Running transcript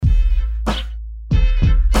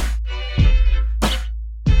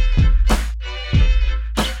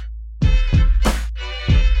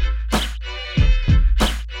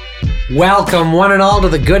Welcome, one and all, to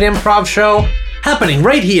the Good Improv Show, happening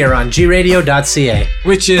right here on gradio.ca.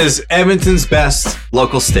 Which is Edmonton's best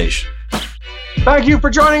local station. Thank you for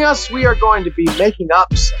joining us. We are going to be making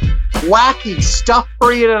up some wacky stuff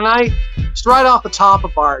for you tonight. Just right off the top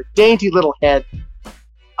of our dainty little head.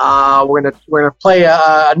 We're gonna play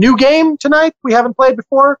a new game tonight we haven't played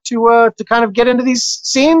before to kind of get into these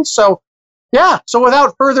scenes. So yeah. So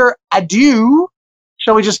without further ado,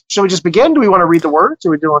 shall we just begin? Do we want to read the words, or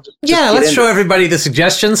we do want to? Let's show everybody the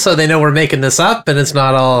suggestions so they know we're making this up and it's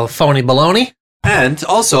not all phony baloney. And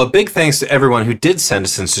also a big thanks to everyone who did send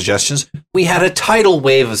us in suggestions. We had a tidal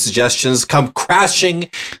wave of suggestions come crashing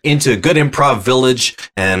into Good Improv Village,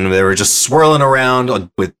 and they were just swirling around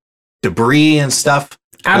with debris and stuff.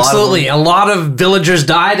 Absolutely. A lot of villagers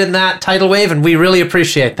died in that tidal wave, and we really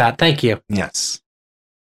appreciate that. Thank you. Yes.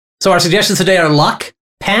 So our suggestions today are luck,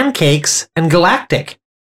 pancakes, and galactic.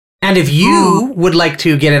 And if you would like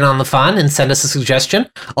to get in on the fun and send us a suggestion,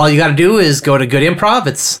 all you got to do is go to Good Improv.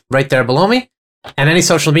 It's right there below me, and any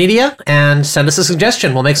social media, and send us a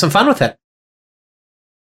suggestion. We'll make some fun with it.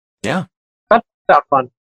 Yeah. That's not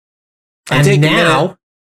fun. And now,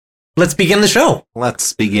 let's begin the show.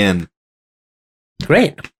 Let's begin.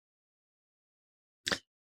 Great.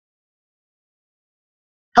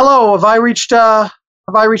 Hello, have I reached the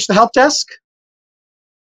help desk?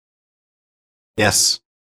 Yes.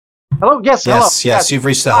 Hello, yes, hello. Yes, you've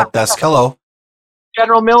reached the help desk. Hello.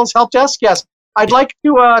 General Mills help desk, yes. I'd like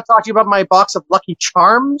to talk to you about my box of Lucky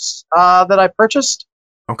Charms that I purchased.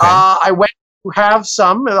 Okay. I went to have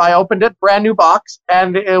some. I opened it, brand new box,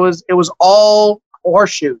 and it was all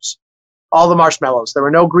horseshoes, all the marshmallows. There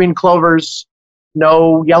were no green clovers,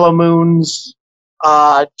 no yellow moons.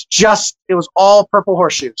 It was all purple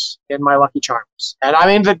horseshoes in my Lucky Charms. And I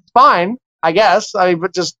mean, it's fine, I guess.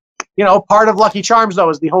 But just, part of Lucky Charms, though,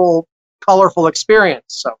 is the whole colorful experience.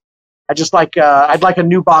 So I'd like a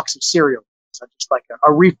new box of cereal. So I'd just like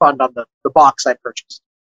a refund on the box I purchased.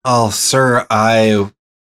 Oh, sir, I'm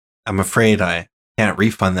afraid I can't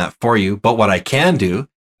refund that for you. But what I can do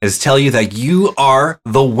is tell you that you are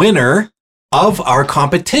the winner of our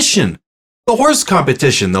competition. The horse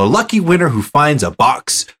competition. The lucky winner who finds a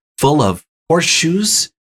box full of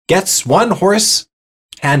horseshoes gets one horse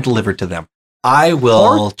hand delivered to them. I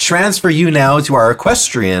will transfer you now to our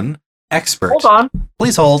equestrian expert. Hold on.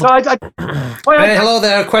 Please hold. Hey, hello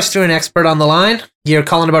there, equestrian expert on the line. You're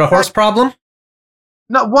calling about a horse problem?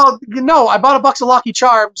 No, I bought a box of Lucky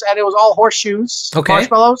Charms, and it was all horseshoes,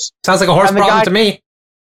 marshmallows. Sounds like a horse problem to me.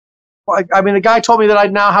 I mean, the guy told me that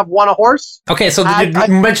I'd now have won a horse. Okay, so you're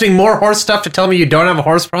mentioning more horse stuff to tell me you don't have a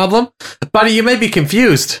horse problem? Buddy, you may be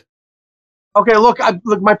confused. Okay, look,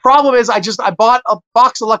 my problem is I bought a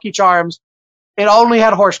box of Lucky Charms. It only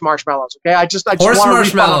had horse marshmallows, okay? I just horse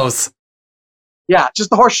marshmallows. Yeah, just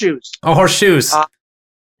the horseshoes. Oh, horseshoes.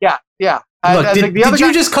 Yeah. Look, did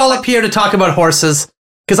you just call up here to talk about horses?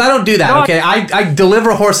 Because I don't do that, okay? I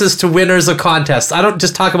deliver horses to winners of contests. I don't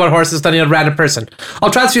just talk about horses to any random person.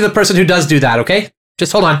 I'll transfer you the person who does do that, okay?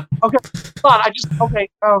 Just hold on. Okay, hold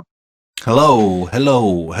on. Hello.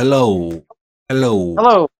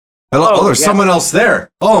 Oh, there's someone else there.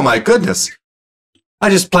 Oh, my goodness. I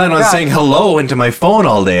just plan on saying hello into my phone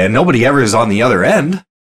all day, and nobody ever is on the other end.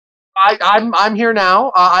 I'm here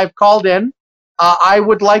now. I've called in. I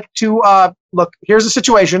would like to look. Here's the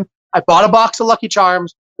situation. I bought a box of Lucky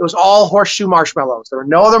Charms. It was all horseshoe marshmallows. There were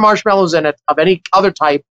no other marshmallows in it of any other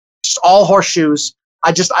type. Just all horseshoes.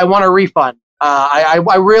 I want a refund. I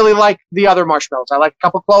really like the other marshmallows. I like a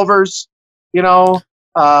couple clovers.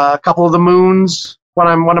 A couple of the moons when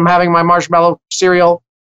I'm having my marshmallow cereal.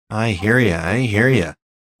 I hear ya.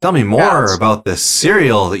 Tell me more about this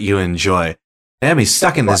cereal that you enjoy. I have me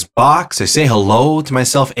stuck in this box. I say hello to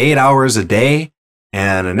myself 8 hours a day,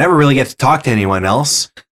 and I never really get to talk to anyone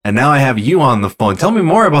else. And now I have you on the phone. Tell me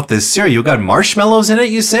more about this cereal. You got marshmallows in it,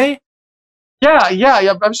 you say? Yeah.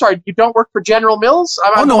 I'm sorry. You don't work for General Mills?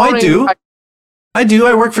 I do. I do.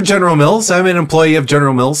 I work for General Mills. I'm an employee of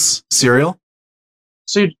General Mills cereal.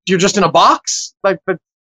 So you're just in a box? But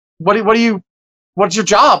what's your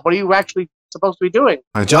job? What are you actually supposed to be doing?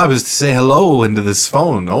 My job is to say hello into this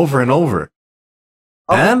phone over and over.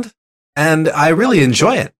 Okay. And I really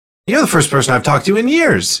enjoy it. You're the first person I've talked to in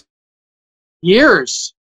years.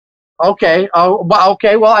 Years? Okay.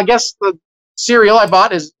 Okay. Well, I guess the cereal I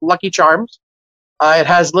bought is Lucky Charms. It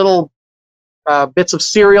has little bits of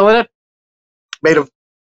cereal in it, made of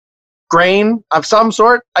grain of some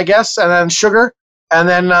sort, I guess, and then sugar. And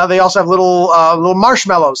then they also have little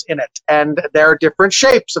marshmallows in it, and there are different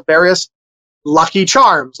shapes of various Lucky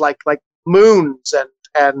Charms, like moons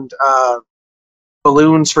and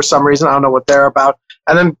balloons for some reason. I don't know what they're about.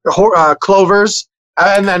 And then clovers,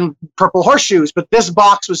 and then purple horseshoes. But this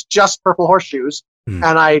box was just purple horseshoes, and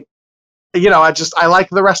I like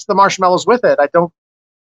the rest of the marshmallows with it.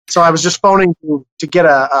 So I was just phoning to get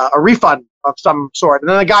a refund of some sort. And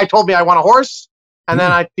then the guy told me I want a horse, and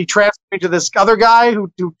then he transferred me to this other guy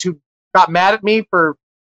who got mad at me for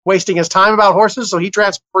wasting his time about horses. So he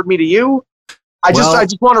transferred me to you. I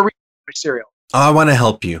just want to refund my cereal. I want to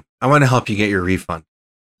help you. I want to help you get your refund.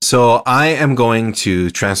 So I am going to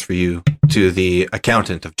transfer you to the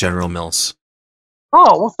accountant of General Mills.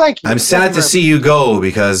 Oh, well, thank you. I'm sad to see you go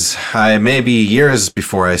because I may be years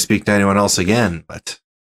before I speak to anyone else again, but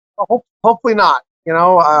hopefully not.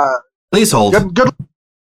 Please hold. Good.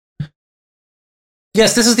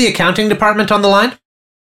 Yes, this is the accounting department on the line.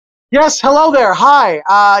 Yes, hello there. Hi.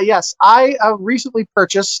 Yes, I recently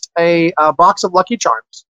purchased a box of Lucky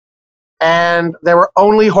Charms, and there were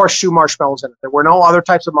only horseshoe marshmallows in it. There were no other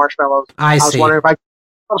types of marshmallows. I was see. wondering if I could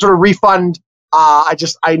some sort of refund.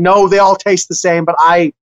 I know they all taste the same, but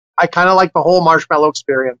I kind of like the whole marshmallow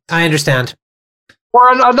experience. I understand. Or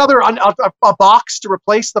a box to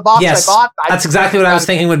replace the box Yes, I bought. that's exactly what I was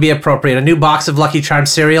thinking would be appropriate. A new box of Lucky Charms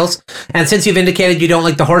cereals. And since you've indicated you don't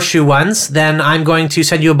like the horseshoe ones, then I'm going to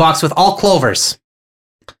send you a box with all clovers.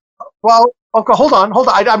 Well, okay, hold on.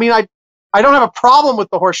 I mean, I don't have a problem with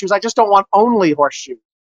the horseshoes. I just don't want only horseshoes.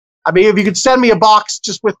 I mean, if you could send me a box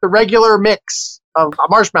just with the regular mix of a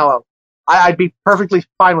marshmallow, I'd be perfectly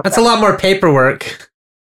fine with that. That's a lot more paperwork.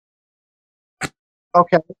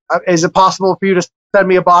 Okay. Is it possible for you to send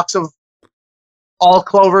me a box of all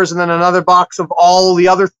clovers and then another box of all the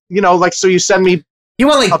other, so you send me... You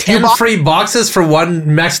want like 10 free boxes for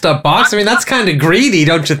one messed up box? I mean, that's kind of greedy,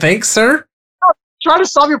 don't you think, sir? Try to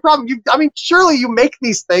solve your problem. Surely you make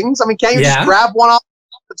these things. I mean, can't you just grab one off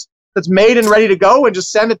that's made and ready to go and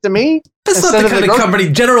just send it to me? That's not the kind of company.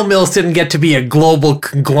 General Mills didn't get to be a global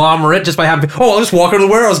conglomerate just by having, I'll just walk into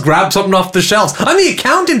the warehouse, grab something off the shelves. I'm the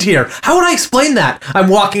accountant here. How would I explain that? I'm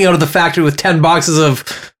walking out of the factory with 10 boxes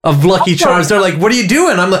of Lucky Charms. They're like, what are you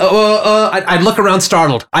doing? I'm like, I'd look around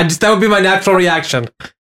startled. That would be my natural reaction.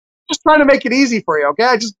 Just trying to make it easy for you, okay?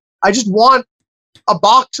 I just want a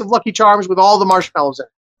box of Lucky Charms with all the marshmallows in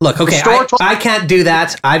it. Look, okay, I can't do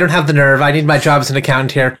that. I don't have the nerve. I need my job as an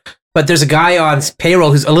accountant here. But there's a guy on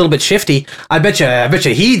payroll who's a little bit shifty. I bet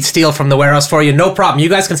you he'd steal from the warehouse for you. No problem. You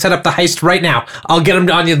guys can set up the heist right now. I'll get him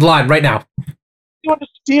on the line right now. You want to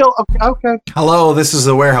steal? Okay. Hello, this is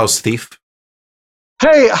the warehouse thief.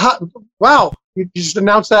 Hey, wow. You just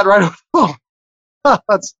announced that right away.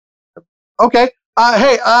 That's okay.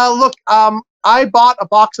 Look, I bought a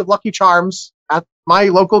box of Lucky Charms at my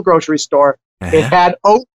local grocery store. It had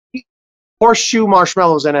only horseshoe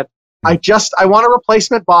marshmallows in it. I want a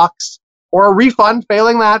replacement box or a refund,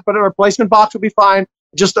 failing that, but a replacement box would be fine.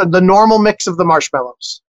 Just the normal mix of the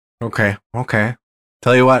marshmallows. Okay.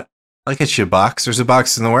 Tell you what, I'll get you a box. There's a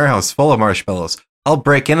box in the warehouse full of marshmallows. I'll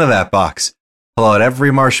break into that box, pull out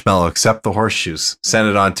every marshmallow except the horseshoes, send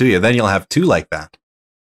it on to you. Then you'll have 2 like that.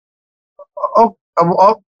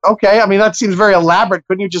 Okay. I mean, that seems very elaborate.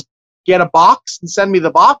 Couldn't you just get a box and send me the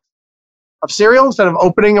box of cereal instead of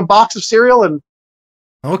opening a box of cereal and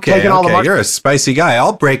Okay, you're a spicy guy.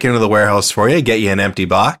 I'll break into the warehouse for you, get you an empty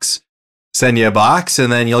box, send you a box,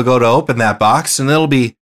 and then you'll go to open that box, and it'll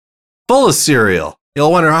be full of cereal.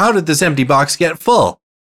 You'll wonder, how did this empty box get full?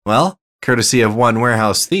 Well, courtesy of one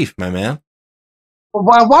warehouse thief, my man. Well,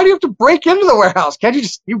 why do you have to break into the warehouse? Can't you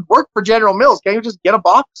you work for General Mills, can't you just get a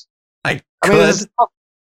box? I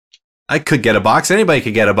could get a box. Anybody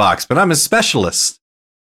could get a box, but I'm a specialist.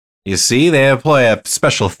 You see, they employ a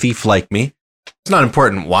special thief like me. It's not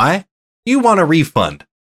important why. You want a refund.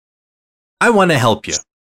 I want to help you.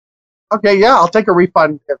 Okay, yeah, I'll take a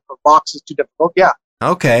refund if the box is too difficult, yeah.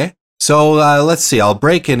 Okay, so let's see. I'll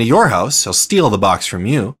break into your house. I'll steal the box from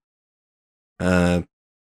you. Bring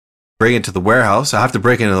it to the warehouse. I'll have to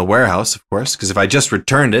break into the warehouse, of course, because if I just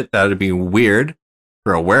returned it, that would be weird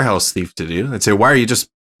for a warehouse thief to do. They'd say, why are you just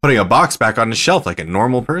putting a box back on the shelf like a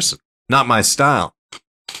normal person? Not my style.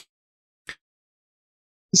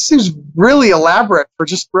 This seems really elaborate for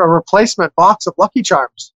just a replacement box of Lucky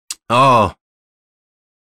Charms. Oh,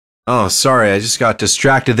 sorry. I just got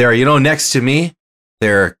distracted there. Next to me,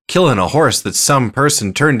 they're killing a horse that some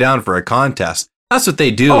person turned down for a contest. That's what they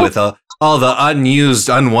do with all the unused,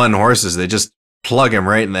 unwon horses. They just plug him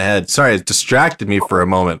right in the head. Sorry, it distracted me for a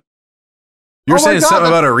moment. You're saying something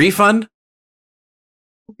about a refund?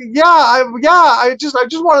 Yeah, I just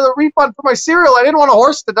wanted a refund for my cereal. I didn't want a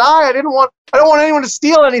horse to die. I don't want anyone to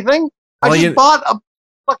steal anything. I just bought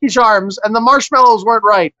a Lucky Charms, and the marshmallows weren't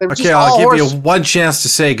right. They were Okay, just I'll all give horse. you one chance to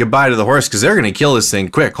say goodbye to the horse because they're going to kill this thing.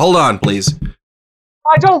 Quick, hold on, please.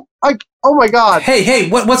 Oh my God. Hey,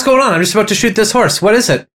 what's going on? I'm just about to shoot this horse. What is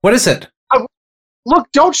it? What is it?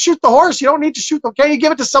 Look, don't shoot the horse. You don't need to shoot them. Can't you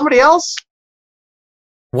give it to somebody else?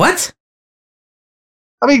 What?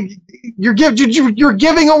 I mean, you're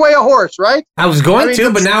giving away a horse, right? I was going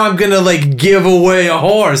to, but now I'm going to, give away a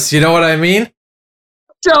horse. You know what I mean?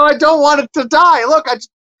 No, I don't want it to die. Look,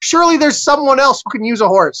 surely there's someone else who can use a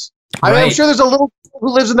horse. I mean, I'm sure there's a little who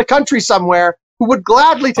lives in the country somewhere who would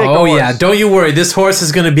gladly take a horse. Oh, yeah. Don't you worry. This horse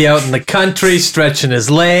is going to be out in the country, stretching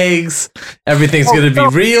his legs. Everything's going to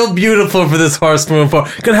be real beautiful for this horse moving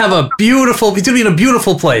forward. Going to have he's going to be in a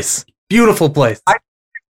beautiful place. Beautiful place. You're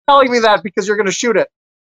telling me that because you're going to shoot it.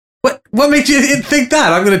 What made you think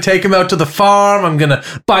that? I'm going to take him out to the farm. I'm going to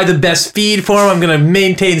buy the best feed for him. I'm going to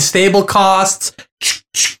maintain stable costs.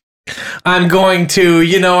 I'm going to,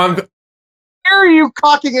 Where are you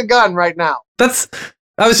cocking a gun right now?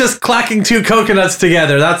 I was just clacking two coconuts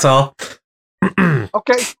together. That's all.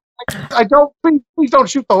 Okay. Please don't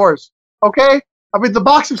shoot the horse. Okay? I mean, the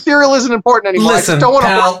box of cereal isn't important anymore. Listen,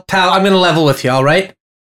 pal, I'm going to level with you, all right?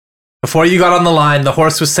 Before you got on the line, the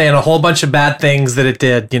horse was saying a whole bunch of bad things that it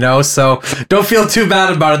did, so don't feel too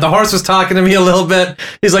bad about it. The horse was talking to me a little bit.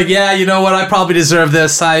 He's like, yeah, you know what? I probably deserve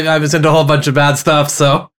this. I was into a whole bunch of bad stuff,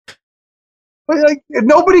 so. But,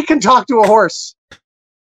 nobody can talk to a horse.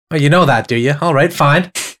 Oh, you know that, do you? All right,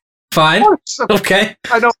 fine. Fine. Okay.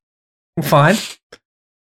 I know. Fine.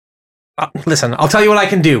 Listen, I'll tell you what I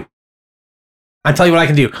can do. I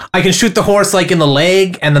can shoot the horse, in the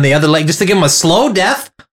leg, and then the other leg, just to give him a slow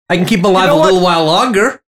death. I can keep him alive a little while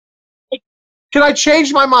longer. Can I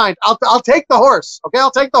change my mind? I'll take the horse. Okay,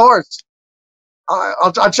 I'll take the horse.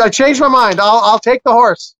 I changed my mind. I'll take the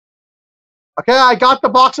horse. Okay, I got the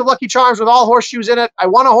box of Lucky Charms with all horseshoes in it. I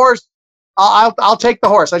want a horse. I'll take the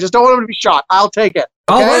horse. I just don't want him to be shot. I'll take it.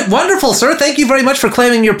 Okay? All right, wonderful, sir. Thank you very much for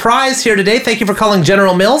claiming your prize here today. Thank you for calling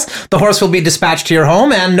General Mills. The horse will be dispatched to your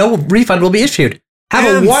home, and no refund will be issued.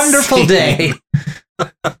 Have a wonderful day.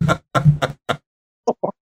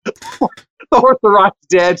 The horse arrived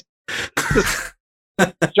dead.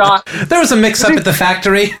 Shot. There was a mix-up at the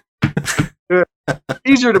factory.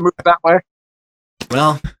 Easier to move that way.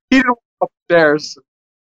 Well, he didn't walk upstairs.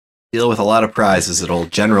 Deal with a lot of prizes at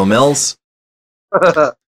old General Mills.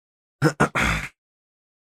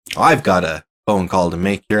 I've got a phone call to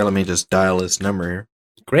make here. Let me just dial this number here.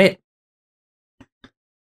 Great.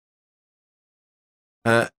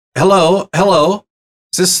 Hello.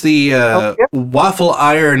 Is this the Waffle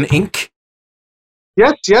Iron Inc.?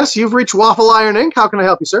 Yes, you've reached Waffle Iron Inc. How can I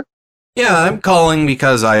help you, sir? Yeah, I'm calling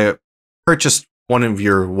because I purchased one of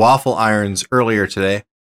your waffle irons earlier today.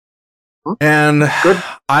 And Good.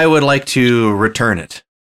 I would like to return it.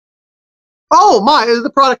 Oh, my, is the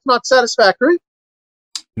product not satisfactory?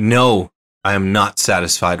 No, I am not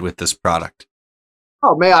satisfied with this product.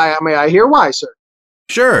 Oh, may I hear why, sir?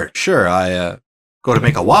 Sure. I go to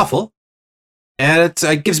make a waffle, and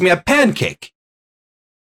it gives me a pancake.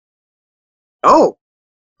 Oh,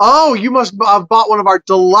 you must have bought one of our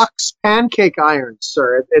deluxe pancake irons,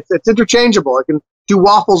 sir. It's interchangeable. It can do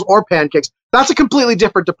waffles or pancakes. That's a completely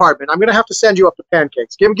different department. I'm going to have to send you up to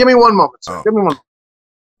pancakes. Give me one moment, sir. Give me one moment.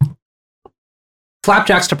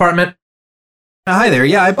 Flapjacks department. Hi there.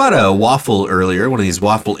 Yeah, I bought a waffle earlier, one of these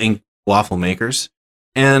Waffle Inc. waffle makers.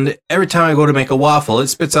 And every time I go to make a waffle, it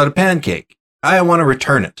spits out a pancake. I want to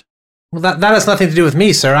return it. Well, that has nothing to do with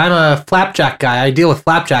me, sir. I'm a flapjack guy. I deal with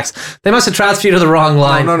flapjacks. They must have transferred you to the wrong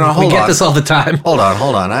line. No, hold on. We get this all the time. Hold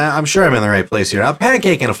on. I'm sure I'm in the right place here. Now,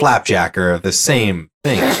 pancake and a flapjack are the same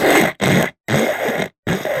thing.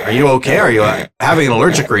 Are you okay? Are you having an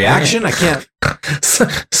allergic reaction? I can't...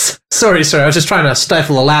 Sorry, sir. I was just trying to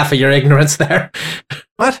stifle a laugh at your ignorance there.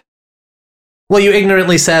 What? Well, you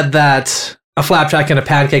ignorantly said that a flapjack and a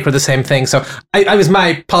pancake were the same thing, so I was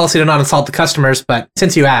my policy to not insult the customers, but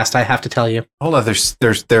since you asked, I have to tell you. Hold on,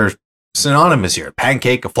 they're synonymous here. A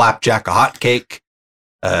pancake, a flapjack, a hot cake,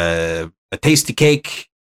 a tasty cake.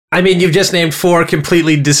 I mean, you've just named 4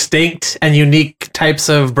 completely distinct and unique types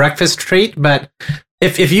of breakfast treat, but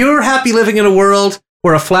if you're happy living in a world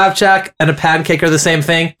where a flapjack and a pancake are the same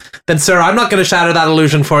thing, then sir, I'm not going to shatter that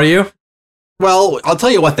illusion for you. Well, I'll tell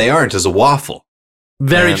you what they aren't is a waffle.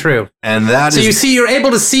 Very true. And that so you see, you're able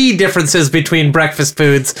to see differences between breakfast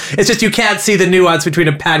foods. It's just you can't see the nuance between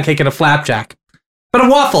a pancake and a flapjack. But a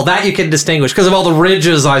waffle, that you can distinguish because of all the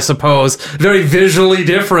ridges, I suppose. Very visually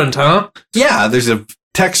different, huh? Yeah, there's a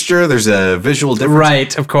texture, there's a visual difference.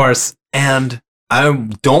 Right, of course. And I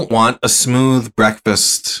don't want a smooth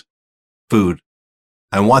breakfast food.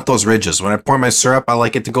 I want those ridges. When I pour my syrup, I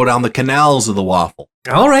like it to go down the canals of the waffle.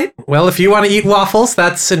 All right. Well, if you want to eat waffles,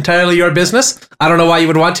 that's entirely your business. I don't know why you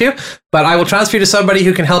would want to, but I will transfer you to somebody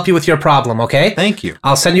who can help you with your problem, okay? Thank you.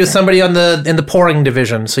 I'll send you somebody in the pouring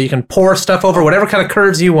division so you can pour stuff over whatever kind of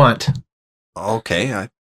curds you want. Okay,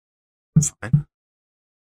 fine.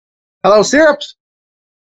 Hello, Syrups.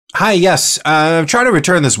 Hi, yes. I'm trying to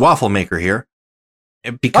return this waffle maker here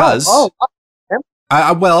because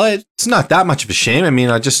well, it's not that much of a shame. I mean,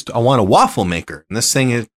 I want a waffle maker, and this thing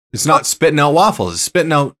is not spitting out waffles; it's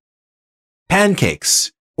spitting out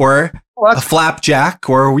pancakes or a flapjack,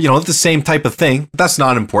 or the same type of thing. But that's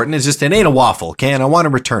not important. It ain't a waffle, okay? And I want to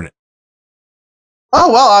return it.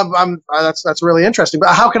 Oh well, that's really interesting.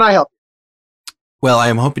 But how can I help you? Well, I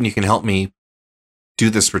am hoping you can help me do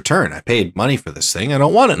this return. I paid money for this thing. I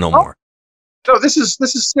don't want it no more. No, this is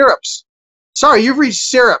Syrups. Sorry, you've reached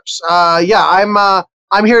Syrups. Yeah,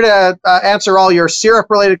 I'm here to answer all your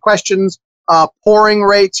syrup-related questions. Pouring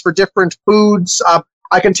rates for different foods.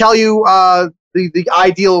 I can tell you the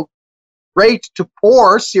ideal rate to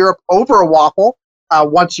pour syrup over a waffle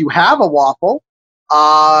once you have a waffle.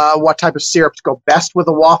 What type of syrups go best with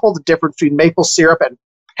a waffle? The difference between maple syrup and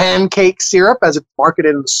pancake syrup as it's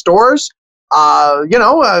marketed in the stores.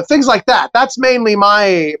 Things like that. That's mainly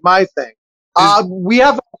my thing. We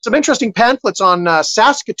have some interesting pamphlets on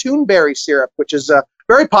Saskatoon berry syrup, which is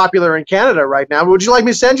very popular in Canada right now. Would you like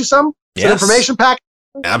me to send you some information pack?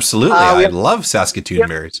 Absolutely. I love Saskatoon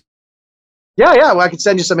berries. Yeah. Well, I could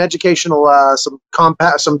send you some educational, some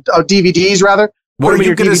DVDs rather. What were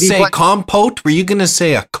you going to say? Compote? Were you going to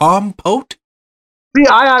say a compote?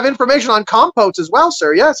 Yeah, I have information on compotes as well,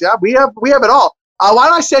 sir. Yes, yeah, we have it all. Why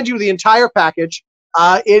don't I send you the entire package?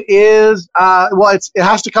 It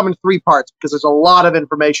has to come in 3 parts because there's a lot of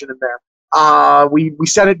information in there. We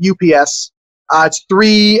sent it UPS. It's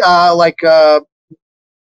 3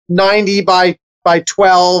 90 by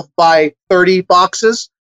 12 by 30 boxes.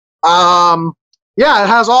 It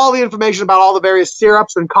has all the information about all the various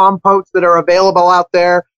syrups and compotes that are available out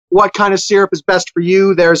there. What kind of syrup is best for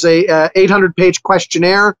you? There's a 800-page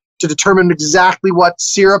questionnaire to determine exactly what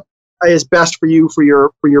syrup is best for you for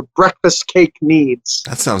your breakfast cake needs.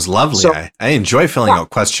 That sounds lovely. So, I enjoy filling out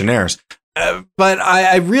questionnaires, but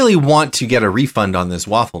I really want to get a refund on this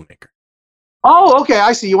waffle maker. Oh, okay,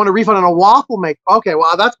 I see. You want a refund on a waffle maker. Okay,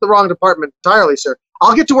 well, that's the wrong department entirely, sir.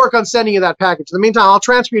 I'll get to work on sending you that package. In the meantime, I'll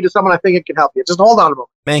transfer you to someone I think it can help you. Just hold on a moment.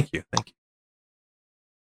 Thank you.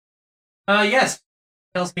 Yes.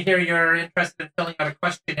 Tells me here you're interested in filling out a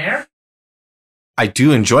questionnaire. I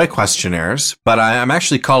do enjoy questionnaires, but I'm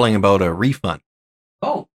actually calling about a refund.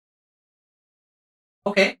 Oh.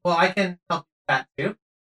 Okay, well, I can help with that too.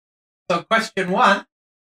 So, question 1.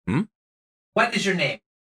 What is your name?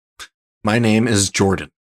 My name is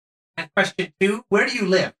Jordan. And question 2, where do you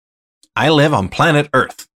live? I live on planet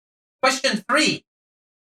Earth. Question 3,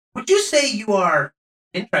 would you say you are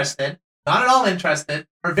interested, not at all interested,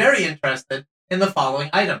 or very interested in the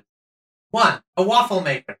following items? 1, a waffle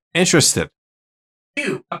maker. Interested.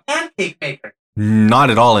 2, a pancake maker.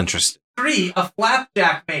 Not at all interested. 3, a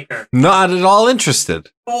flapjack maker. Not at all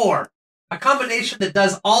interested. 4, a combination that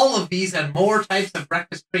does all of these and more types of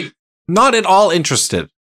breakfast treats. Not at all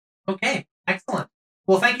interested. Okay, excellent.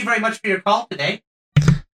 Well, thank you very much for your call today.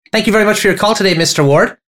 Thank you very much for your call today, Mr.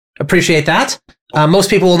 Ward. Appreciate that. Most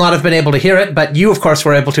people will not have been able to hear it, but you, of course,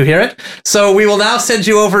 were able to hear it. So we will now send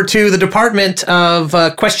you over to the Department of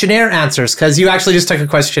Questionnaire Answers, because you actually just took a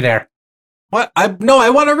questionnaire. What? I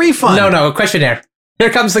want a refund. No, a questionnaire. Here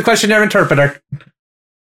comes the questionnaire interpreter.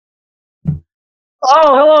 Oh,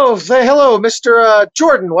 hello. Say hello, Mr.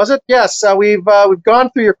 Jordan, was it? Yes, we've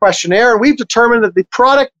gone through your questionnaire, and we've determined that the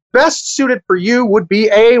product best suited for you would be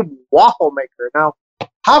a waffle maker. Now,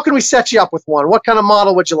 how can we set you up with one? What kind of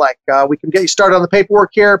model would you like? We can get you started on the paperwork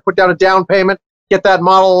here, put down a down payment, get that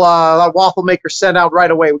model, that waffle maker sent out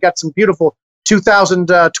right away. We got some beautiful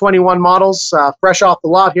 2021 models fresh off the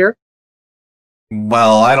lot here.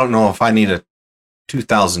 Well, I don't know if I need a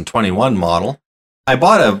 2021 model. I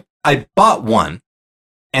bought one,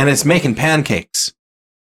 and it's making pancakes.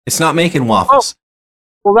 It's not making waffles.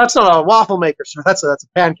 Well, that's not a waffle maker, sir. That's a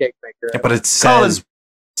pancake maker. Yeah, but it says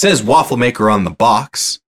waffle maker on the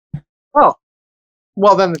box. Oh,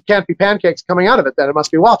 well, then it can't be pancakes coming out of it. Then it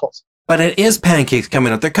must be waffles. But it is pancakes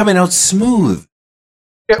coming out. They're coming out smooth.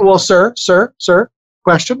 Yeah, well, sir.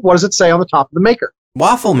 Question: what does it say on the top of the maker?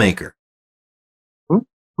 Waffle maker.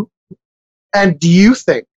 And do you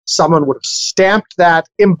think someone would have stamped that,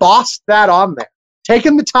 embossed that on there,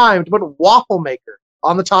 taken the time to put a waffle maker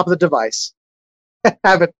on the top of the device, and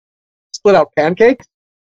have it split out pancakes?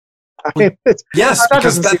 I mean, yes,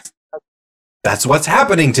 because That's what's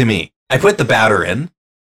happening to me. I put the batter in.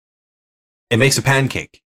 It makes a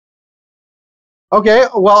pancake. Okay,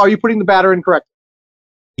 well, are you putting the batter in correctly?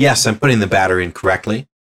 Yes, I'm putting the batter in correctly.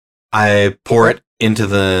 I pour it into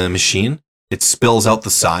the machine. It spills out the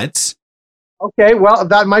sides. Okay, well,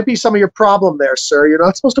 that might be some of your problem there, sir. You're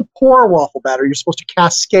not supposed to pour waffle batter. You're supposed to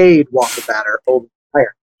cascade waffle batter over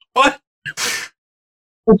fire. What?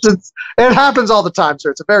 It happens all the time,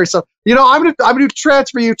 sir. It's a very so. I'm gonna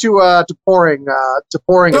transfer you to pouring. To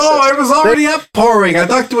pouring. No, assist. I was already up pouring. I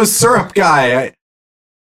talked to a syrup guy.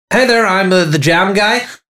 Hey there, I'm the jam guy.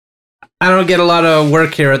 I don't get a lot of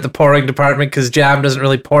work here at the pouring department because jam doesn't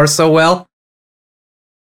really pour so well.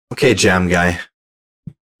 Okay, jam guy.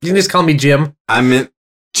 You can just call me Jim. I'm in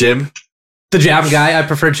Jim. The jam guy. I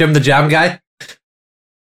prefer Jim the jam guy.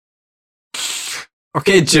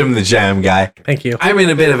 Okay, Jim the jam guy. Thank you. I'm in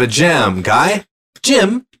a bit of a jam guy.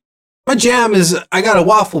 Jim, my jam is I got a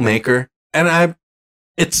waffle maker and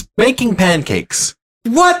it's making pancakes.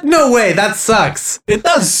 What? No way. That sucks. It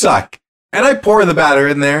does suck. And I pour the batter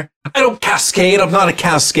in there. I don't cascade. I'm not a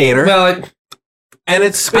cascader. Well, and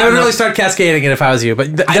it's I would really start cascading it if I was you,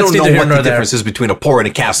 but that's I don't know neither here what nor the there. difference is between a pour and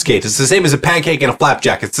a cascade. It's the same as a pancake and a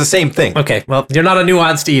flapjack. It's the same thing. Okay, well, you're not a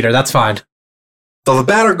nuanced eater. That's fine. So the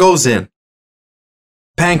batter goes in.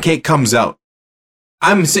 Pancake comes out.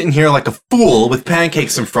 I'm sitting here like a fool with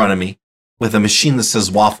pancakes in front of me with a machine that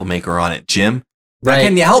says waffle maker on it, Jim. Now, Right.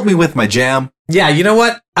 can you help me with my jam? Yeah, you know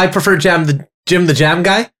what? I prefer Jim the jam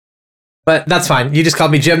guy, but that's fine. You just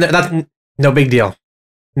called me Jim. That's no big deal.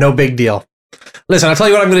 No big deal. Listen, I'll tell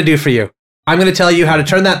you what I'm going to do for you. I'm going to tell you how to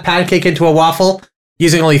turn that pancake into a waffle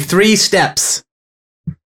using only 3 steps.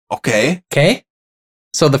 Okay, Okay?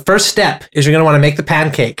 So the first step is you're going to want to make the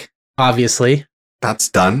pancake, obviously. that's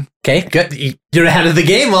done. Okay, good. You're ahead of the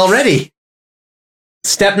game already.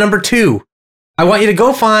 Step number 2. I want you to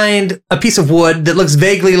go find a piece of wood that looks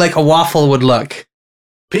vaguely like a waffle would look.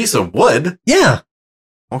 Piece of wood? Yeah,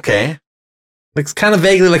 Okay. looks kind of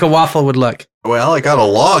vaguely like a waffle would look. Well, I got a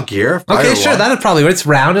log here. Okay, Fire sure, log. that'll probably work. It's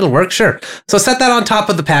round, it'll work, sure. So set that on top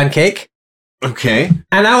of the pancake. Okay.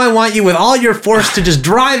 And now I want you with all your force to just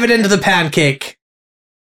drive it into the pancake.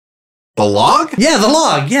 The log? Yeah, the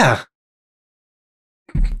log, yeah.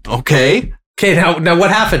 Okay. Okay, now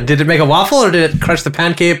what happened? Did it make a waffle or did it crush the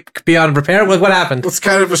pancake beyond repair? What happened? It's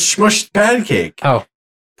kind of a smushed pancake. Oh.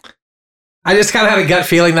 I just kind of had a gut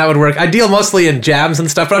feeling that would work. I deal mostly in jams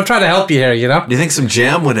and stuff, but I'm trying to help you here, you know? Do you think some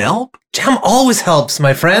jam would help? Jam always helps,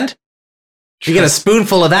 my friend. You get a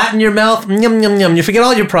spoonful of that in your mouth, yum, yum, yum. You forget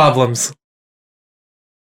all your problems.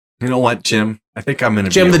 You know what, Jim? I think I'm gonna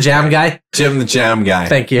Jim be the okay. jam guy. Jim the jam guy.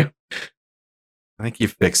 Thank you. I think you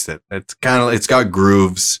fixed it. It's got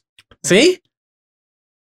grooves. See?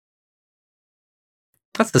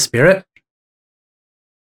 That's the spirit.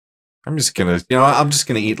 I'm just gonna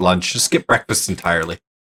eat lunch. Just skip breakfast entirely.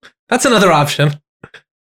 That's another option.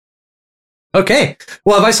 Okay.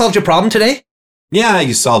 Well, have I solved your problem today? Yeah,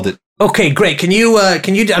 you solved it. Okay, great. Can you, I'm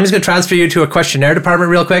just going to transfer you to a questionnaire department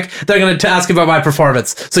real quick. They're going to ask about my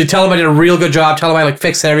performance. So you tell them I did a real good job. Tell them I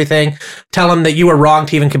fixed everything. Tell them that you were wrong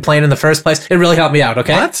to even complain in the first place. It really helped me out,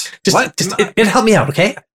 okay? What? Just, What? Just, it helped me out,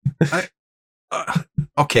 okay?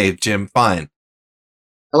 Okay, Jim, fine.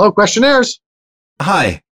 Hello, questionnaires.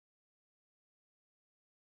 Hi.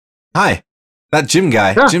 That Jim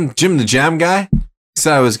guy. Yeah. Jim the jam guy. He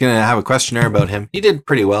said I was going to have a questionnaire about him. He did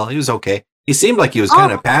pretty well. He was okay. He seemed like he was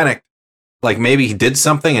kind of panicked. Like maybe he did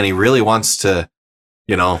something and he really wants to,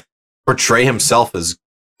 portray himself as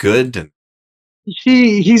good. And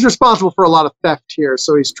He's responsible for a lot of theft here,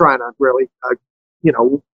 so he's trying to really,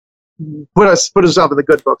 put himself in the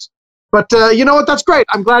good books. But you know what? That's great.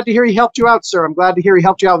 I'm glad to hear he helped you out, sir. I'm glad to hear he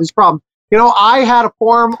helped you out with this problem. I had a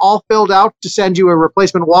form all filled out to send you a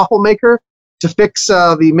replacement waffle maker to fix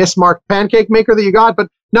the mismarked pancake maker that you got. But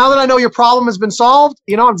now that I know your problem has been solved,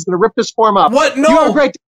 I'm just going to rip this form up. what? You have a No,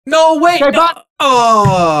 great no, wait. Okay, No. bye.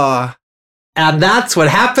 Oh, And that's what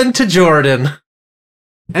happened to Jordan.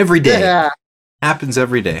 every day. Yeah. Happens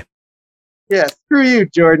every day. Yeah. Screw you,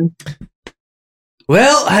 Jordan.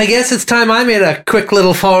 Well, I guess it's time I made a quick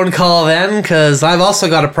little phone call then, because I've also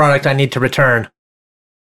got a product I need to return.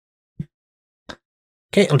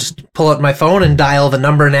 Okay, I'll just pull out my phone and dial the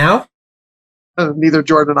number now. Neither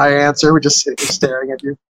Jordan and I answer. We're just sitting here staring at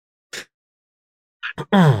you.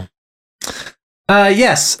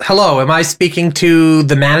 Yes, hello. Am I speaking to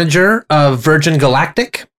the manager of Virgin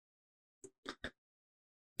Galactic?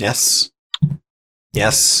 Yes.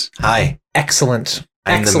 Hi. Excellent.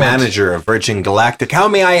 I'm the Excellent. manager of Virgin Galactic. How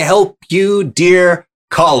may I help you, dear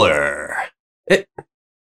caller?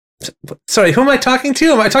 Sorry, who am I talking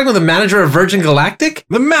to? Am I talking to the manager of Virgin Galactic?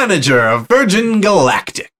 The manager of Virgin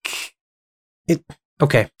Galactic.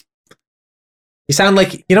 Okay. You sound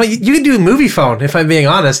like, you can do movie phone, if I'm being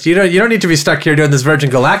honest. You don't need to be stuck here doing this Virgin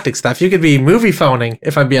Galactic stuff. You could be movie phoning,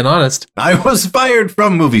 if I'm being honest. I was fired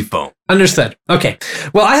from Movie Phone. Understood. Okay.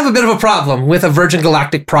 Well, I have a bit of a problem with a Virgin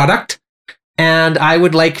Galactic product, and I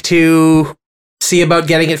would like to see about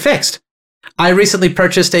getting it fixed. I recently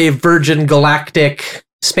purchased a Virgin Galactic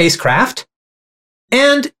spacecraft,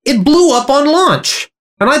 and it blew up on launch,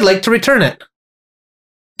 and I'd like to return it.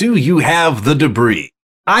 Do you have the debris?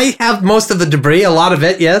 I have most of the debris, a lot of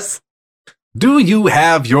it, yes. Do you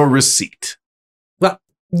have your receipt? Well,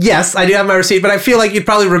 yes, I do have my receipt, but I feel like you'd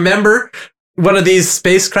probably remember one of these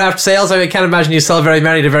spacecraft sales. I can't imagine you sell very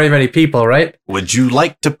many to very many people, right? Would you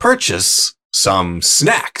like to purchase some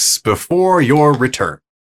snacks before your return?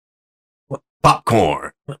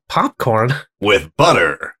 Popcorn. Popcorn? With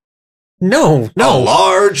butter. No. A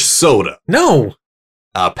large soda. No.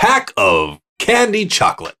 A pack of candy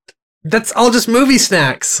chocolate. That's all just movie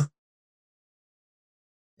snacks.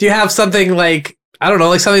 Do you have something like, I don't know,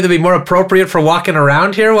 like something to be more appropriate for walking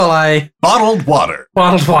around here while I... Bottled water.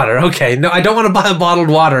 Bottled water, okay. No, I don't want to buy a bottled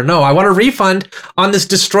water. No, I want a refund on this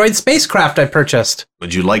destroyed spacecraft I purchased.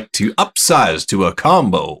 Would you like to upsize to a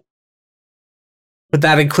combo? Would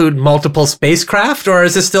that include multiple spacecraft, or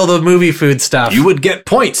is this still the movie food stuff? You would get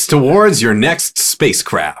points towards your next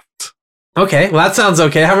spacecraft. Okay, well that sounds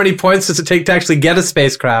okay. How many points does it take to actually get a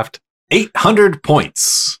spacecraft? 800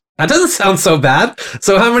 points. That doesn't sound so bad.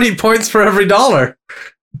 So how many points for every dollar?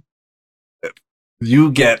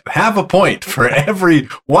 You get half a point for every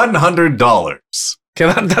 $100.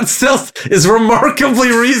 Okay, that still is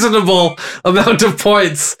remarkably reasonable amount of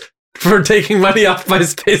points for taking money off my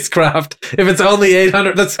spacecraft. If it's only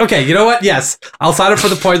 800, that's okay. You know what? Yes, I'll sign up for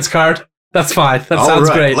the points card. That's fine. That sounds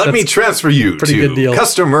great. Let me transfer you to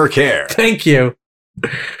customer care. Thank you.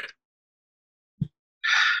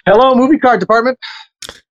 Hello, movie card department.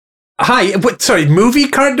 Hi. Sorry, movie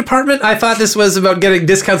card department? I thought this was about getting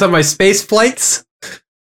discounts on my space flights.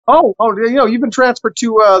 Oh, you've been transferred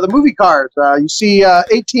to the movie card. You see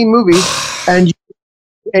 18 movies, and you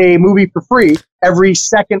get a movie for free every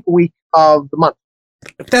second week of the month.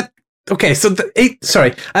 Okay, so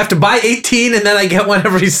I have to buy 18 and then I get one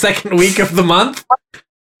every second week of the month?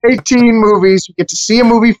 18 movies, you get to see a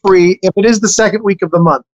movie free if it is the second week of the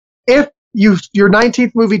month. If your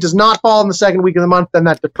 19th movie does not fall in the second week of the month, then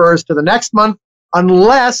that defers to the next month,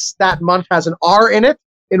 unless that month has an R in it,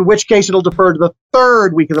 in which case it'll defer to the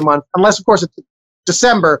third week of the month, unless, of course, it's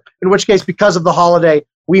December, in which case, because of the holiday,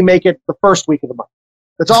 we make it the first week of the month.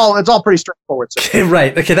 It's all pretty straightforward. So. Okay,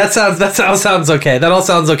 right. Okay, that all sounds okay. That all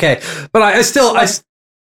sounds okay. But I'll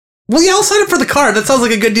sign up for the card. That sounds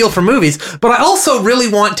like a good deal for movies. But I also really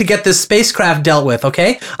want to get this spacecraft dealt with,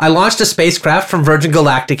 okay? I launched a spacecraft from Virgin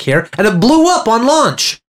Galactic here, and it blew up on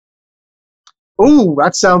launch. Ooh,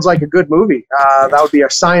 that sounds like a good movie. That would be a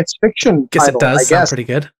science fiction Guess title, it does. I guess. Sound pretty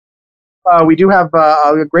good. We do have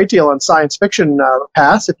a great deal on science fiction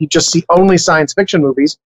pass. If you just see only science fiction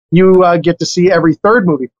movies, you get to see every third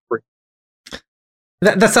movie for free.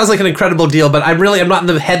 That sounds like an incredible deal, but I'm not in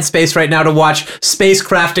the headspace right now to watch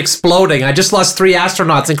spacecraft exploding. I just lost 3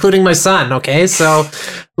 astronauts, including my son, okay? So,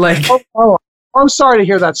 like... Oh, I'm sorry to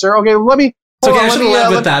hear that, sir. Okay, let me... It's okay, I should have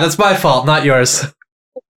led with that. That's my fault, not yours.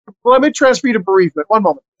 Let me transfer you to bereavement. One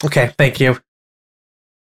moment. Okay, thank you.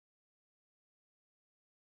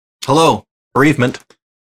 Hello, bereavement.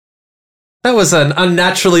 That was an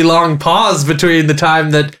unnaturally long pause between the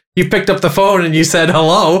time that you picked up the phone and you said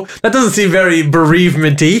hello. That doesn't seem very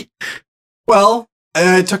bereavement-y. Well,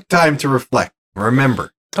 I took time to reflect.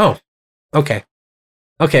 Remember. Oh, okay.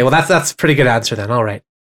 Okay, well, that's a pretty good answer then. All right.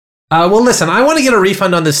 Well, listen, I want to get a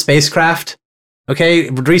refund on this spacecraft. Okay,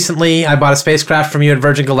 recently I bought a spacecraft from you at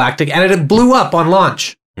Virgin Galactic, and it blew up on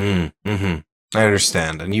launch. I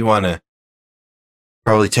understand. And you want to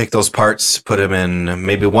probably take those parts, put them in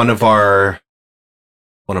maybe one of our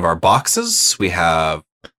boxes. We have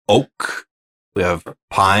oak, we have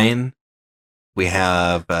pine, we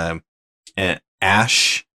have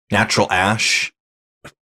ash, natural ash.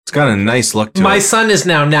 It's got a nice look to it. My son is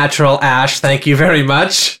now natural ash. Thank you very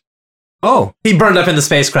much. Oh, he burned up in the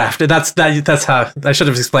spacecraft. That's how I should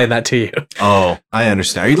have explained that to you. Oh, I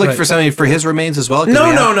understand. Are you looking for something for his remains as well?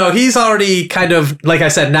 No. He's already kind of, like I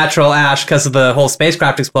said, natural ash because of the whole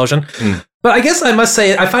spacecraft explosion. But I guess I must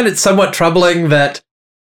say, I find it somewhat troubling that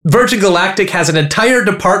Virgin Galactic has an entire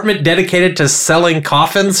department dedicated to selling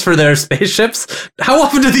coffins for their spaceships. How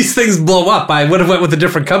often do these things blow up? I would have went with a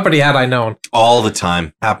different company had I known. All the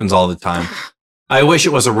time. Happens all the time. I wish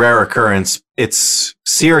it was a rare occurrence. It's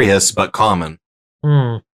serious but common.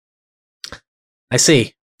 I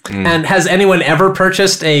see. Mm. And has anyone ever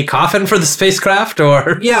purchased a coffin for the spacecraft,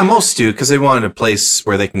 or? Yeah, most do, because they wanted a place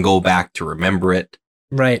where they can go back to remember it,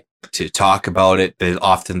 Right. to talk about it.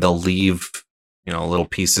 They'll leave, little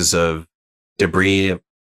pieces of debris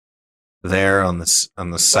there on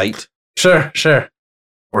the site, Sure.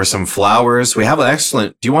 or some flowers. We have an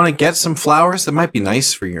excellent. Do you want to get some flowers? That might be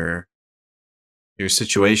nice for your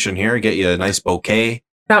situation here. Get you a nice bouquet,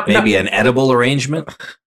 maybe an edible arrangement.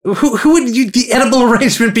 Who would the edible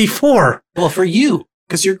arrangement be for? Well, for you,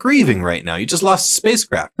 because you're grieving right now. You just lost a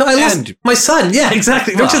spacecraft. No, I lost my son. Yeah,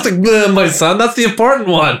 exactly. Not just my son. That's the important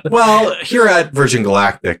one. Well, here at Virgin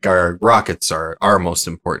Galactic, our rockets are our most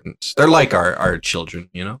important. They're like our children,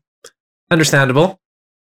 Understandable.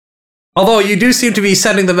 Although you do seem to be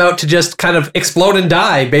sending them out to just kind of explode and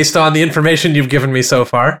die based on the information you've given me so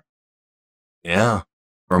far. Yeah.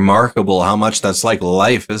 Remarkable how much that's like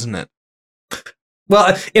life, isn't it?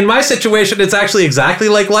 Well, in my situation, it's actually exactly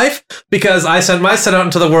like life, because I sent my son out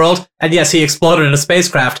into the world, and yes, he exploded in a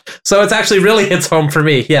spacecraft. So it's actually really hits home for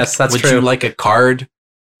me. Yes, that's true. Would you like a card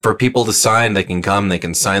for people to sign? They can come, they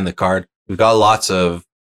can sign the card. We've got lots of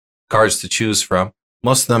cards to choose from.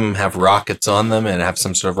 Most of them have rockets on them and have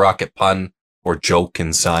some sort of rocket pun or joke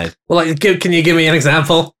inside. Well, can you give me an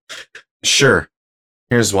example? Sure.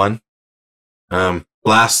 Here's one.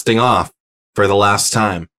 Blasting off for the last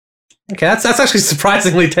time. Okay, that's actually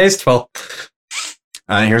surprisingly tasteful.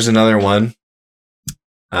 Here's another one.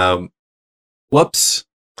 Whoops.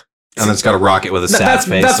 And it's got a rocket with a sad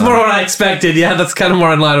face. That's more what I expected. Yeah, that's kind of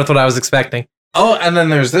more in line with what I was expecting. Oh, and then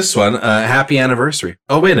there's this one. Happy anniversary.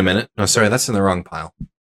 Oh, wait a minute. No, sorry, that's in the wrong pile.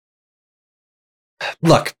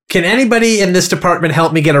 Look, can anybody in this department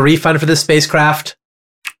help me get a refund for this spacecraft?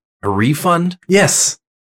 A refund? Yes.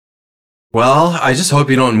 Well, I just hope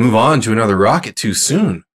you don't move on to another rocket too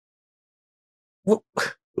soon. Well,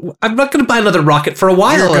 I'm not going to buy another rocket for a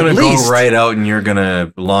while, You're going to go right out and you're going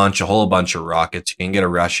to launch a whole bunch of rockets. You can get a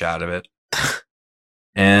rush out of it.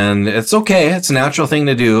 And it's okay. It's a natural thing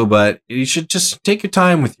to do, but you should just take your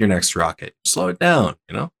time with your next rocket. Slow it down,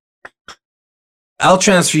 I'll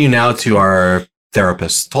transfer you now to our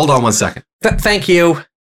therapist. Hold on one second. Thank you.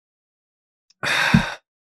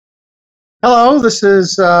 Hello, this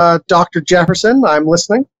is Dr. Jefferson. I'm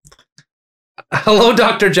listening. Hello,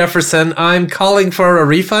 Dr. Jefferson. I'm calling for a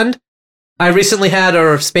refund. I recently had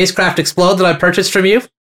a spacecraft explode that I purchased from you.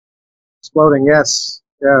 Exploding, yes.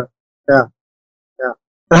 Yeah.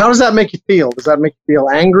 And how does that make you feel? Does that make you feel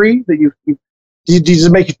angry? Does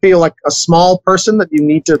it make you feel like a small person that you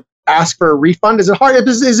need to ask for a refund? Is it hard?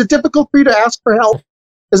 Is it difficult for you to ask for help?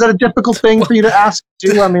 Is that a difficult thing for you to ask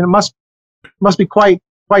to? I mean, it must be quite.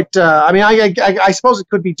 I suppose it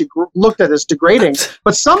could be looked at as degrading,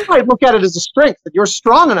 but some might look at it as a strength that you're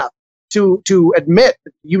strong enough to admit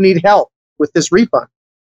that you need help with this refund.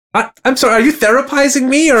 I'm sorry. Are you therapizing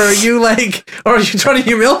me, or are you trying to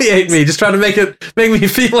humiliate me? Just trying to make me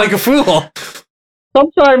feel like a fool.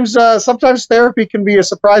 Sometimes therapy can be a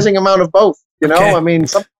surprising amount of both. Okay. I mean,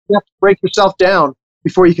 sometimes you have to break yourself down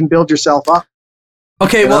before you can build yourself up.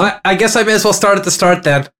 Okay. Well, I guess I may as well start at the start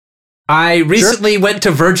then. I recently went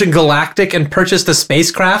to Virgin Galactic and purchased a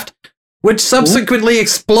spacecraft, which subsequently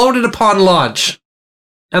exploded upon launch.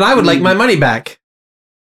 And I would like my money back.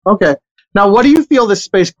 Okay. Now, what do you feel this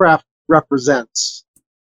spacecraft represents?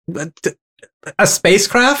 A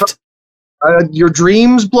spacecraft? Your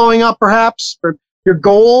dreams blowing up, perhaps? Or your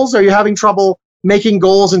goals? Are you having trouble making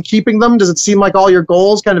goals and keeping them? Does it seem like all your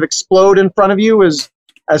goals kind of explode in front of you as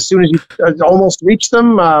soon as you almost reach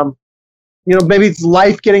them? Maybe it's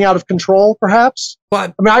life getting out of control, perhaps? Well,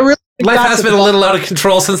 I mean, I really think life has been a little out of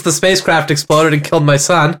control since the spacecraft exploded and killed my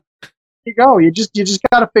son. There you go. You just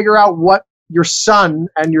got to figure out what your son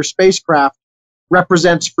and your spacecraft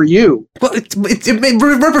represents for you. Well, it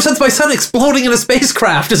represents my son exploding in a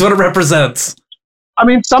spacecraft is what it represents. I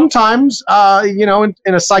mean, sometimes,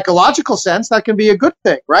 in a psychological sense, that can be a good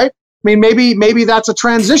thing, right? I mean, maybe that's a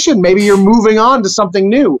transition. Maybe you're moving on to something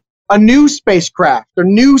new. A new spacecraft, or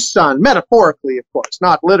new sun, metaphorically, of course,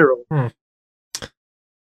 not literally.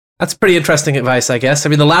 That's pretty interesting advice, I guess. I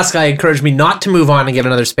mean, the last guy encouraged me not to move on and get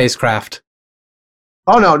another spacecraft.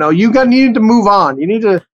 Oh no! You need to move on. You need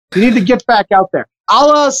to get back out there.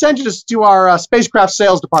 I'll send you to our spacecraft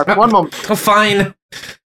sales department. One moment. Oh, fine.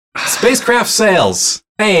 Spacecraft sales.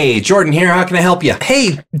 Hey, Jordan here. How can I help you?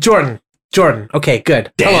 Hey, Jordan. Okay,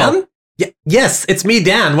 good. Dan? Hello. Yes, it's me,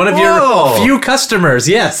 Dan, one of your few customers,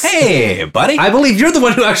 yes. Hey, buddy. I believe you're the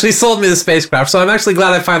one who actually sold me the spacecraft, so I'm actually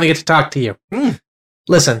glad I finally get to talk to you.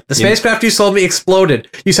 Listen, the spacecraft you sold me exploded.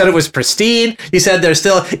 You said it was pristine. You said there's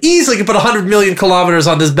still easily can put 100 million kilometers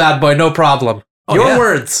on this bad boy, no problem. Oh, Your yeah.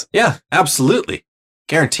 words. Yeah, absolutely.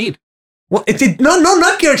 Guaranteed. Well, it did no,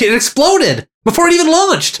 not guaranteed. It exploded before it even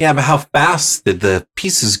launched. Yeah, but how fast did the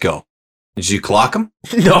pieces go? Did you clock them?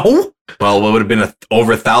 No. Well, it would have been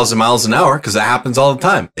over 1,000 miles an hour because that happens all the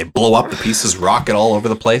time. They blow up, the pieces rocket all over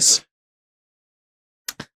the place.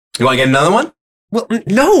 You want to get another one? Well,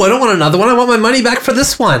 no, I don't want another one. I want my money back for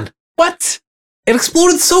this one. What? It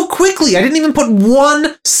exploded so quickly. I didn't even put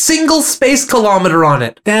one single space kilometer on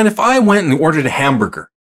it. Dan, if I went and ordered a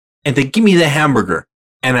hamburger and they give me the hamburger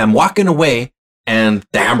and I'm walking away and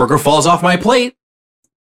the hamburger falls off my plate,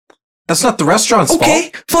 that's not the restaurant's fault.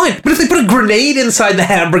 Okay, fine. But if they put a grenade inside the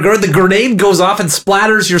hamburger, the grenade goes off and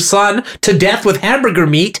splatters your son to death with hamburger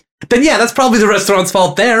meat, then yeah, that's probably the restaurant's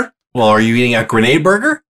fault there. Well, are you eating a grenade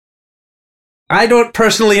burger? I don't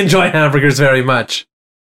personally enjoy hamburgers very much.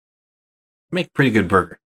 Make a pretty good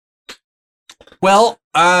burger. Well,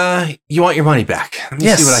 you want your money back. Let me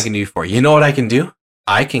see what I can do for you. You know what I can do?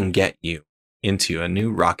 I can get you into a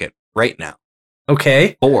new rocket right now.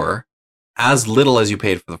 Okay. For as little as you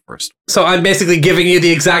paid for the first one. So I'm basically giving you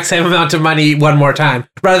the exact same amount of money one more time,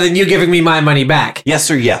 rather than you giving me my money back. Yes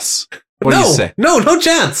or yes? What do you say? No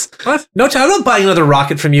chance. What? No chance. I'm not buying another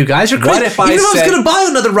rocket from you guys. You're crazy. What if I Even if I said- was going to buy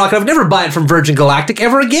another rocket, I would never buy it from Virgin Galactic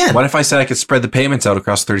ever again. What if I said I could spread the payments out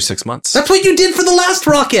across 36 months? That's what you did for the last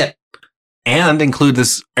rocket. And include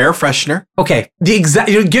this air freshener. Okay,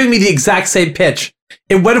 you're giving me the exact same pitch.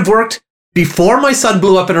 It would have worked before my son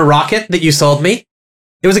blew up in a rocket that you sold me.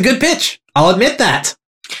 It was a good pitch. I'll admit that.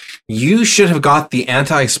 You should have got the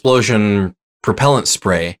anti-explosion propellant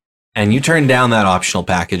spray, and you turned down that optional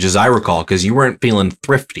package, as I recall, because you weren't feeling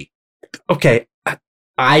thrifty. Okay,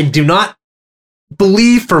 I do not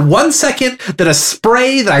believe for 1 second that a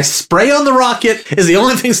spray that I spray on the rocket is the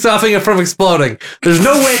only thing stopping it from exploding. There's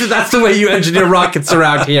no way that that's the way you engineer rockets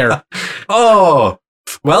around here. Oh,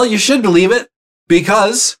 well, you should believe it,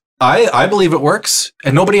 because I believe it works,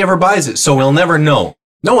 and nobody ever buys it, so we'll never know.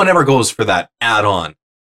 No one ever goes for that add-on.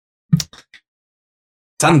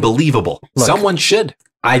 It's unbelievable. Look. Someone should.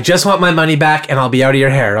 I just want my money back and I'll be out of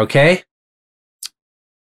your hair, okay?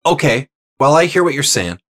 Okay, well, I hear what you're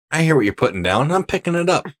saying. I hear what you're putting down, and I'm picking it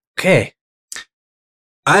up. Okay.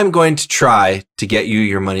 I'm going to try to get you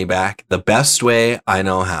your money back the best way I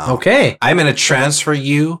know how. Okay. I'm going to transfer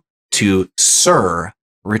you to Sir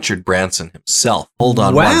Richard Branson himself. Hold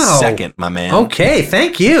on Wow. 1 second, my man. Okay,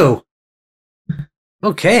 thank you.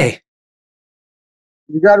 Okay.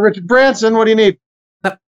 You got Richard Branson. What do you need?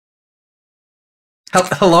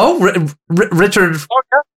 Hello? Richard Oh,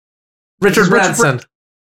 yeah. Richard This is Richard Branson.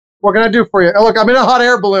 What can I do for you? Oh, look, I'm in a hot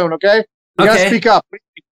air balloon. Okay, you gotta Okay. speak up.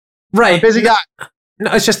 Right. Busy guy.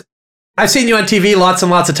 No, it's just I've seen you on TV lots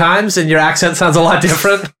and lots of times, and your accent sounds a lot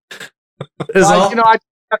different. Is all? You know, I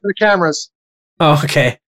got the cameras. Oh,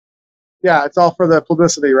 okay. Yeah, it's all for the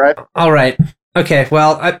publicity, right? All right. Okay.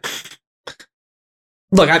 Well,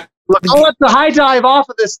 look. Look, I'll let the high dive off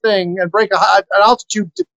of this thing and break an altitude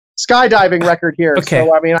skydiving record here. Okay.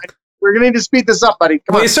 So, I mean, we're going to need to speed this up, buddy.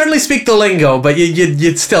 Come Well, on. you certainly speak the lingo, but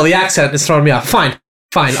you still the accent is throwing me off. Fine.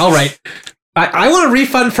 All right. I want a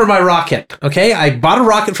refund for my rocket. Okay. I bought a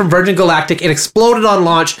rocket from Virgin Galactic. It exploded on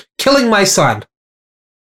launch, killing my son.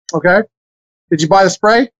 Okay. Did you buy the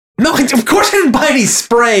spray? No, of course I didn't buy any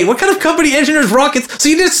spray. What kind of company engineers rockets? So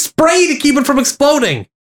you just spray to keep it from exploding.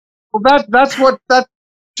 Well, that's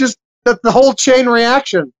the whole chain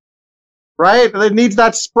reaction, right? It needs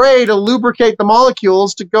that spray to lubricate the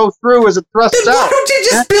molecules to go through as it thrusts Then why out. don't you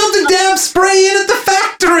just build the damn spray in at the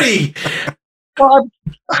factory? Well,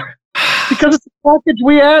 because it's a package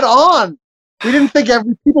we add on. We didn't think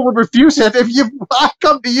people would refuse it. If I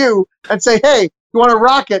come to you and say, "Hey, you want a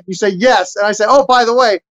rocket?" You say yes, and I say, "Oh, by the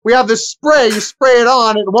way, we have this spray. You spray it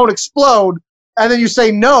on, it won't explode." And then you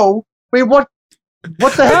say no. I mean, what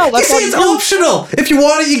the hell? You say it's optional. If you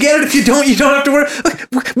want it, you get it. If you don't have to worry.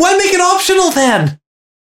 Why make it optional then?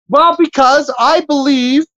 Well, because I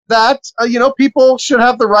believe that people should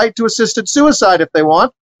have the right to assisted suicide if they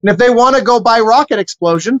want, and if they want to go by rocket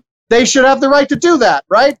explosion, they should have the right to do that,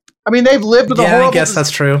 right? I mean, they've lived with a horrible. I guess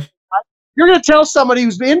that's true. You're going to tell somebody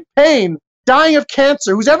who's in pain, dying of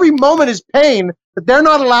cancer, whose every moment is pain, that they're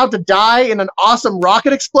not allowed to die in an awesome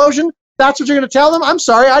rocket explosion? That's what you're going to tell them? I'm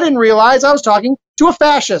sorry, I didn't realize I was talking to a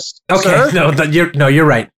fascist. Okay, sir. you're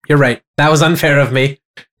right. You're right. That was unfair of me.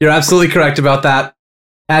 You're absolutely correct about that.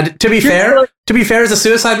 And to be fair, as a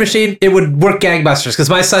suicide machine, it would work gangbusters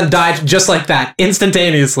because my son died just like that,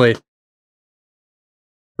 instantaneously.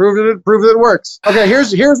 Prove that it works. Okay,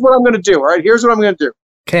 here's what I'm going to do. All right, here's what I'm going to do.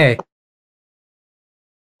 Okay.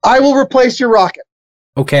 I will replace your rocket.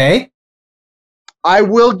 Okay. I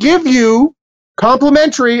will give you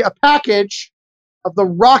complimentary a package of the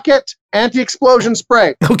rocket anti-explosion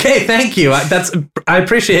spray. Okay, thank you. I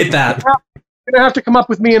appreciate that. You're gonna have to come up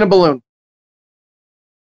with me in a balloon.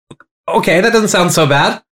 Okay, that doesn't sound so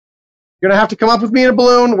bad. You're gonna have to come up with me in a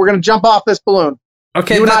balloon. We're gonna jump off this balloon.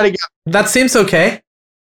 Okay, You and I together. that seems okay.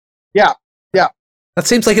 Yeah. That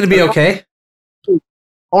seems like it'd be okay.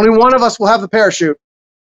 Only one of us will have the parachute,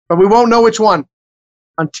 but we won't know which one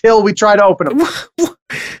until we try to open them.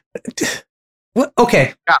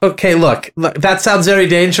 Okay. Yeah. Okay, look, that sounds very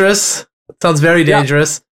dangerous. It sounds very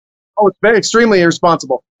dangerous. Oh, it's very extremely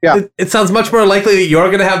irresponsible. Yeah. It sounds much more likely that you're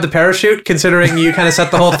going to have the parachute, considering you kind of set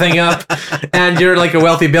the whole thing up, and you're like a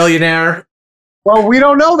wealthy billionaire. Well, we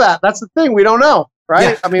don't know that. That's the thing. We don't know,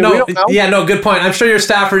 right? Yeah, I mean, we don't know. Yeah, no, good point. I'm sure your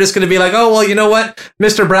staff are just going to be like, oh, well, you know what?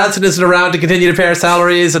 Mr. Branson isn't around to continue to pay our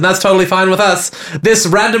salaries, and that's totally fine with us. This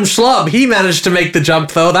random schlub, he managed to make the jump,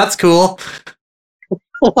 though. That's cool.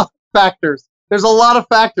 Factors. There's a lot of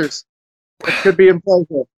factors that could be in play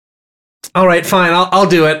here. All right, fine. I'll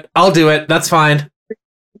do it. I'll do it. That's fine.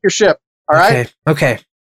 Your ship. All right. Okay.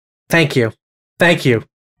 Thank you.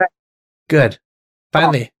 Good.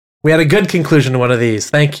 Finally, we had a good conclusion to one of these.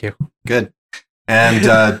 Thank you. Good.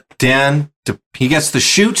 And Dan, he gets the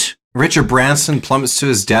chute. Richard Branson plummets to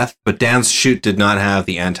his death, but Dan's chute did not have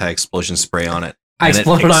the anti-explosion spray on it. I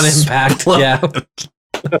exploded on impact. Yeah.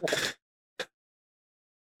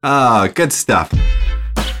 Good stuff.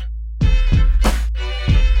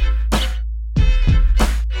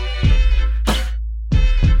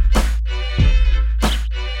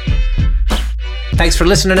 Thanks for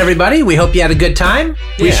listening, everybody. We hope you had a good time.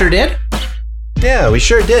 We Yeah. sure did. Yeah, we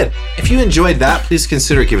sure did. If you enjoyed that, please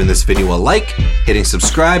consider giving this video a like, hitting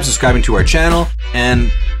subscribing to our channel,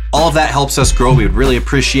 and all of that helps us grow. We would really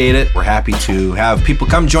appreciate it. We're happy to have people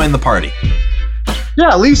come join the party.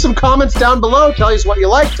 Yeah, leave some comments down below. Tell us what you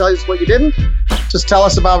liked. Tell us what you didn't. Just tell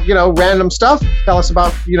us about, random stuff. Tell us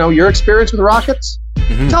about, your experience with rockets.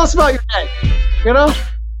 Mhm. Tell us about your day.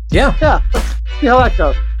 Yeah. Yeah. Let's see how that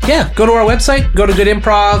goes. Yeah. Go to our website. Go to Good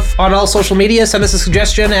Improv on all social media. Send us a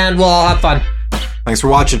suggestion, and we'll all have fun. Thanks for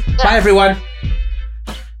watching. Bye, everyone.